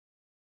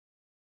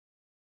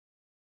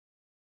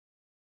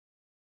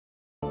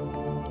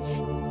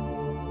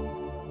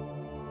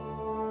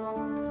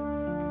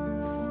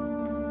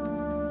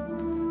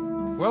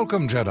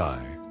Welcome,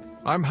 Jedi.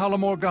 I'm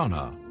Hallam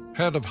Organa,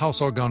 head of House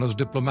Organa's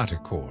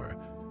diplomatic corps.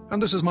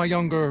 And this is my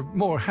younger,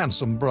 more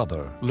handsome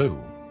brother, Lou.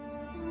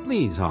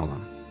 Please,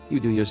 Hallam. You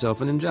do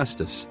yourself an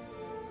injustice.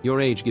 Your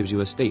age gives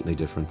you a stately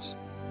difference.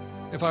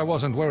 If I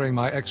wasn't wearing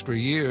my extra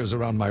years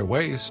around my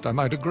waist, I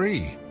might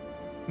agree.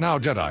 Now,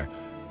 Jedi,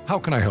 how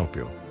can I help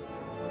you?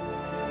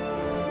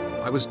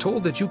 I was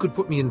told that you could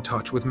put me in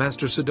touch with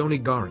Master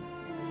Sidoni Garin.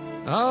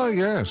 Ah,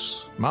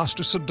 yes,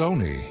 Master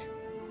Sidoni.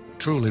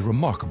 Truly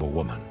remarkable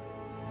woman.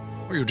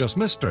 Well, you just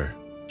missed her.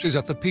 She's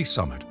at the Peace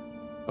Summit.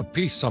 A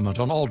peace summit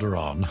on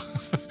Alderaan.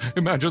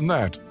 Imagine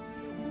that.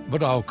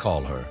 But I'll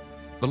call her.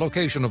 The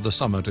location of the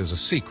summit is a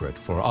secret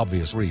for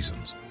obvious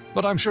reasons.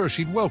 But I'm sure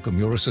she'd welcome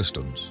your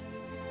assistance.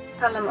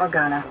 Hallam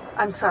Organa,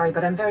 I'm sorry,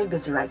 but I'm very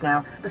busy right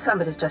now. The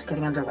summit is just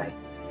getting underway.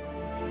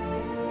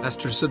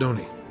 Master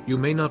Sidoni, you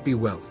may not be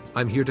well.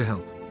 I'm here to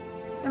help.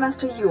 You're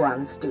Master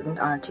Yuan's student,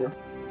 aren't you?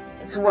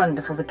 It's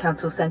wonderful the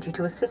Council sent you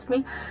to assist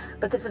me,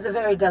 but this is a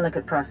very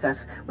delicate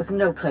process, with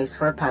no place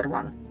for a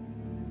Padawan.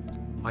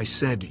 I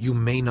said you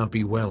may not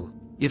be well.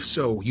 If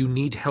so, you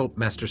need help,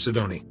 Master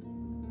Sidoni.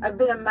 I've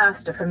been a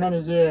master for many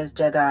years,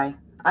 Jedi.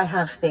 I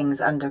have things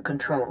under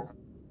control.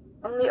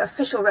 Only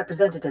official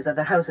representatives of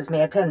the houses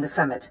may attend the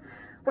summit.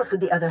 What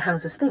would the other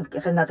houses think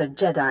if another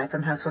Jedi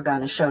from House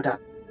Organa showed up?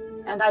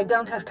 And I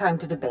don't have time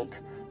to debate.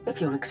 If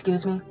you'll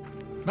excuse me.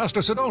 Master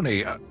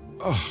Sidoni,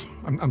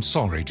 I'm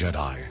sorry,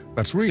 Jedi.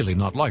 That's really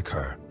not like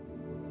her.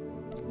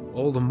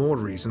 All the more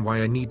reason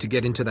why I need to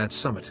get into that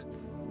summit.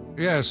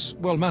 Yes,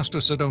 well, Master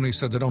Sidoni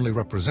said that only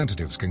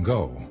representatives can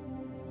go.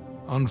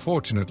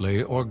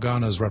 Unfortunately,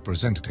 Organa's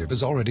representative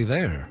is already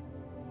there.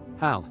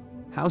 Hal,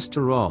 House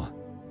Tyrol.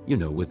 You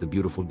know, with the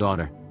beautiful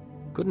daughter.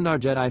 Couldn't our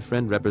Jedi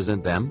friend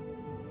represent them?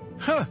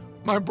 Huh!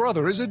 My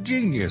brother is a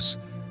genius.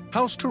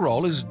 House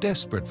Tyrol is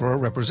desperate for a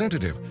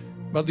representative,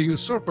 but the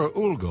usurper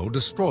Ulgo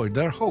destroyed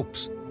their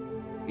hopes.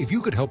 If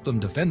you could help them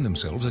defend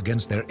themselves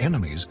against their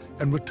enemies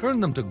and return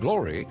them to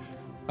glory,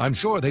 I'm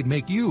sure they'd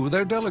make you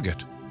their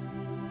delegate.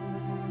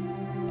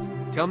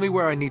 Tell me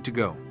where I need to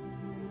go.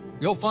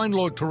 You'll find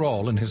Lord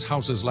Tyrol in his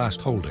house's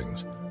last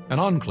holdings, an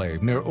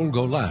enclave near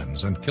Ulgo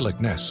lands and Killik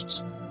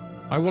nests.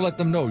 I will let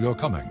them know you're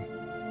coming.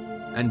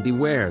 And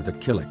beware the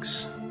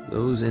Killiks.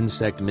 Those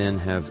insect men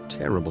have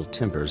terrible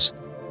tempers.